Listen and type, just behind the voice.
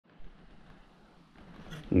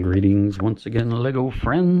Greetings once again, Lego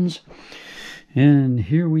friends. And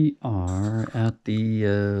here we are at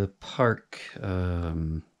the park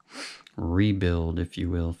rebuild, if you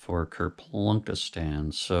will, for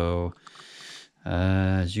Kerplunkistan. So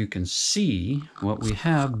as you can see, what we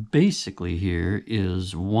have basically here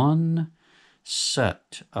is one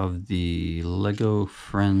set of the Lego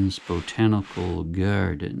Friends Botanical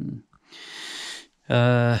Garden.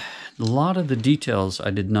 A lot of the details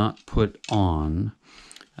I did not put on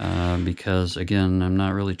because, again, I'm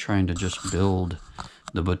not really trying to just build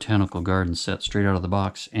the botanical garden set straight out of the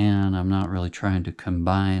box, and I'm not really trying to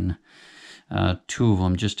combine two of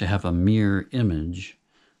them just to have a mirror image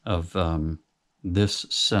of this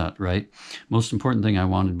set, right? Most important thing I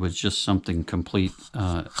wanted was just something complete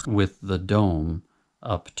with the dome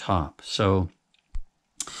up top. So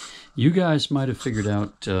you guys might have figured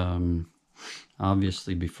out,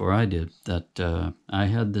 obviously before I did, that I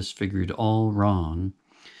had this figured all wrong.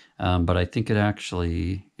 But I think it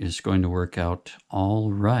actually is going to work out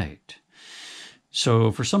all right.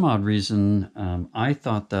 So for some odd reason, I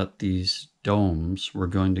thought that these domes were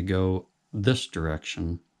going to go this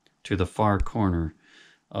direction to the far corner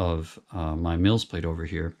of my Mills plate over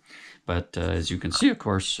here. But as you can see, of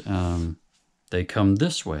course, they come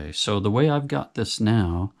this way. So the way I've got this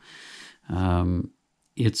now,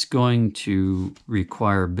 it's going to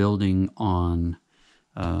require building on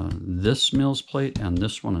this Mills plate and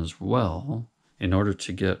this one as well in order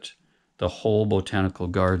to get the whole botanical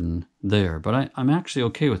garden there. But I'm actually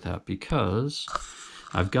okay with that because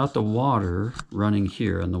I've got the water running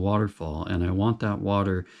here and the waterfall, and I want that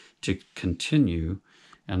water to continue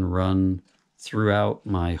and run throughout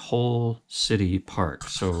my whole city park.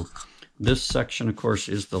 So this section, of course,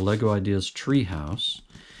 is the Lego Ideas treehouse,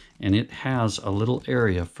 and it has a little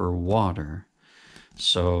area for water.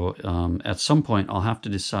 So at some point I'll have to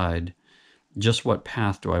decide just what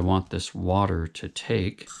path do I want this water to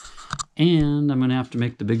take, and I'm going to have to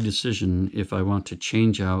make the big decision if I want to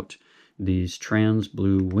change out these trans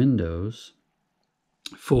blue windows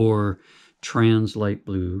for trans light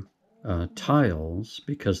blue tiles,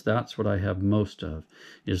 because that's what I have most of,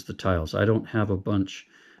 is the tiles. I don't have a bunch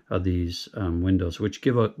of these windows which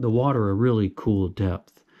give the water a really cool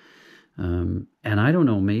depth. And I don't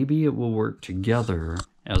know, maybe it will work together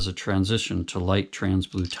as a transition to light trans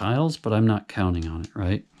blue tiles, but I'm not counting on it,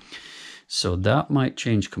 right? So that might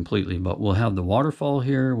change completely, but we'll have the waterfall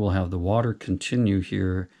here, we'll have the water continue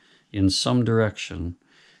here in some direction,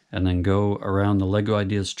 and then go around the Lego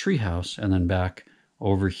Ideas treehouse, and then back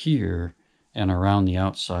over here and around the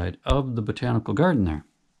outside of the botanical garden there.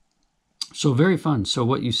 So very fun. So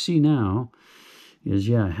what you see now is,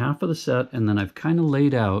 yeah, half of the set, and then I've kind of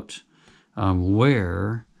laid out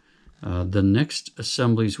where the next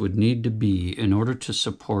assemblies would need to be in order to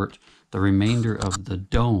support the remainder of the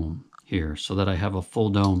dome here, so that I have a full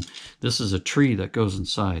dome. This is a tree that goes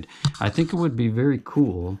inside. I think it would be very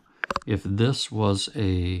cool if this was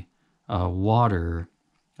a water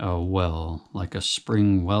well, like a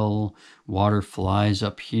spring well. Water flies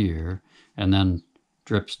up here and then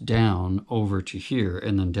drips down over to here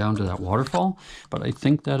and then down to that waterfall. But I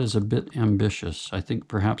think that is a bit ambitious. I think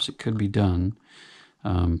perhaps it could be done.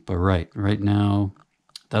 But right now,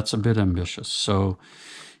 that's a bit ambitious. So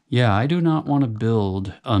yeah, I do not want to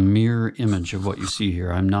build a mirror image of what you see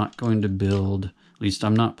here. I'm not going to build, at least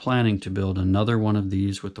I'm not planning to build another one of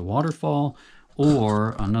these with the waterfall,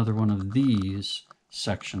 or another one of these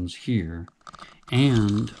sections here.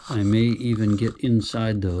 And I may even get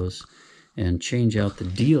inside those and change out the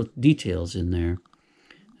details in there,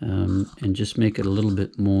 and just make it a little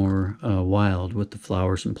bit more wild with the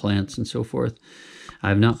flowers and plants and so forth.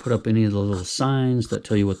 I've not put up any of the little signs that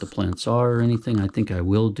tell you what the plants are or anything. I think I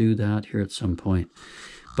will do that here at some point.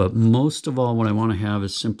 But most of all, what I want to have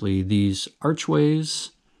is simply these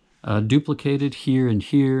archways duplicated here and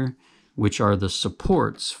here, which are the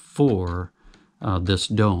supports for this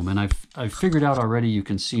dome. And I've figured out already, you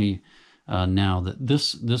can see now that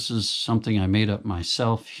this is something I made up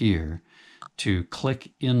myself here to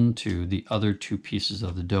click into the other two pieces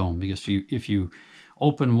of the dome. Because if you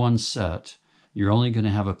open one set, you're only going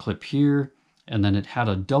to have a clip here, and then it had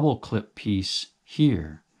a double clip piece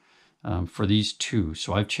here for these two.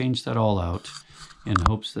 So I've changed that all out in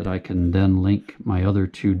hopes that I can then link my other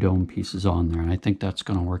two dome pieces on there. And I think that's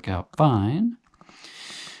going to work out fine.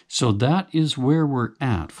 So that is where we're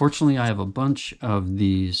at. Fortunately, I have a bunch of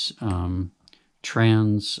these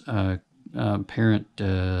transparent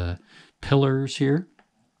pillars here.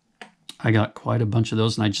 I got quite a bunch of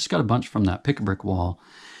those, and I just got a bunch from that pick-a-brick wall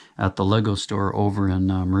at the Lego store over in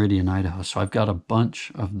Meridian, Idaho. So I've got a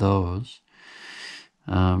bunch of those.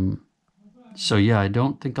 So yeah, I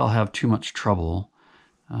don't think I'll have too much trouble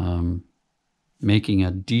making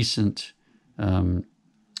a decent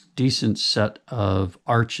set of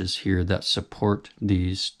arches here that support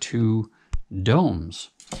these two domes.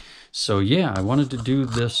 So yeah, I wanted to do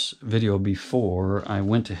this video before I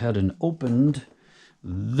went ahead and opened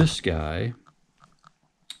this guy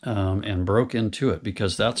and broke into it,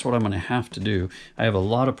 because that's what I'm going to have to do. I have a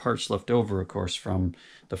lot of parts left over, of course, from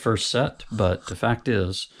the first set, but the fact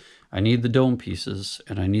is I need the dome pieces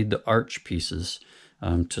and I need the arch pieces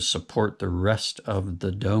to support the rest of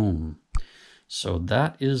the dome. So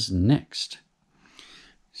that is next.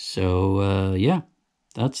 So yeah,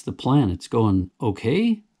 that's the plan. It's going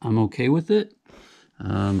okay. I'm okay with it.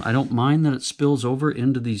 I don't mind that it spills over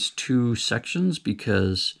into these two sections,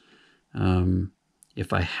 because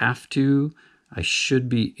if I have to, I should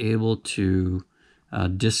be able to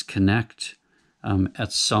disconnect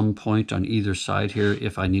at some point on either side here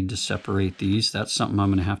if I need to separate these. That's something I'm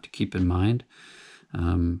going to have to keep in mind.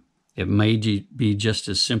 It may be just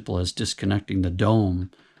as simple as disconnecting the dome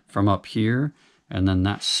from up here, and then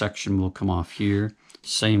that section will come off here.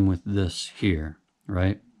 Same with this here,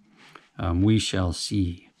 right? We shall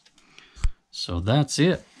see. So that's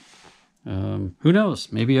it. Who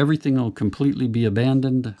knows? Maybe everything will completely be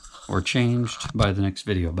abandoned or changed by the next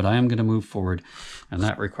video. But I am going to move forward, and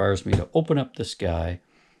that requires me to open up this guy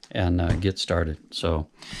and get started. So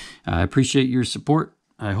I appreciate your support.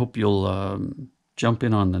 I hope you'll jump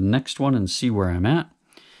in on the next one and see where I'm at.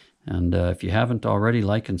 And if you haven't already,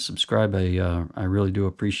 like and subscribe. I really do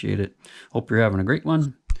appreciate it. Hope you're having a great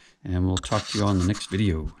one, and we'll talk to you on the next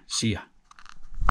video. See ya.